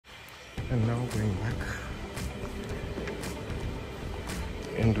and now going back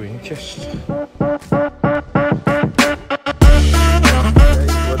and doing chest.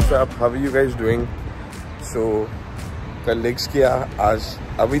 What's up? How are you guys doing? So कल legs किया, आज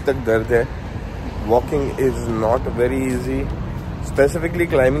अभी तक दर्द है. Walking is not very easy, specifically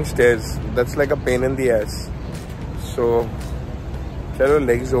climbing stairs. That's like a pain in the ass. So chalo,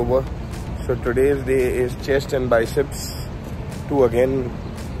 legs over. So today's day is chest and biceps. Two again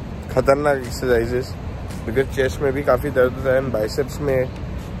खतरनाक exercises because chest में भी काफ़ी दर्द होता है and biceps में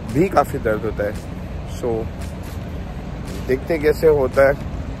भी काफ़ी दर्द होता है. So देखते हैं कैसे होता है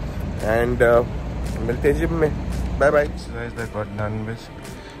and मिलते हैं जिम में. Bye bye. Exercise that got done with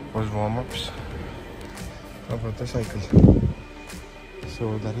was warm-ups. About the cycle.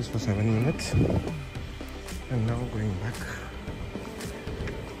 So that is for 7 minutes and now going back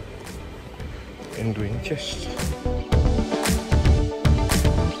and doing chest.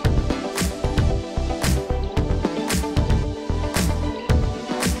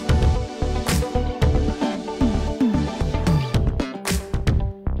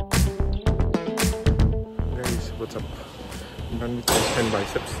 Guys, what's up? I'm done with chest and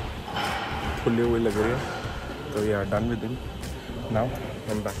biceps. खुले हुए लग रहे हैं. So yeah, done with them. Now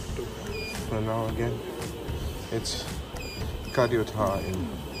I'm back to. So now again, it's cardio time.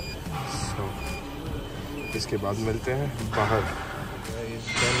 So इसके बाद मिलते हैं बाहर. Guys,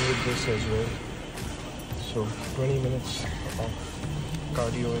 done with this as well. So 20 minutes of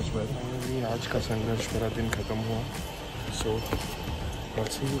cardio as well. Finally, आज का संघर्ष मेरा दिन खत्म हुआ. So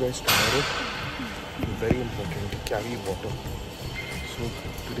I'll see you guys tomorrow. Very important, carry water. So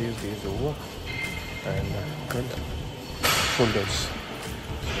today's day is over. And good shoulders.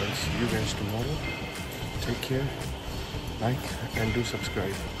 So I'll see you guys tomorrow. Take care, like and do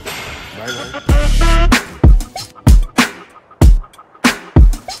subscribe. Bye bye.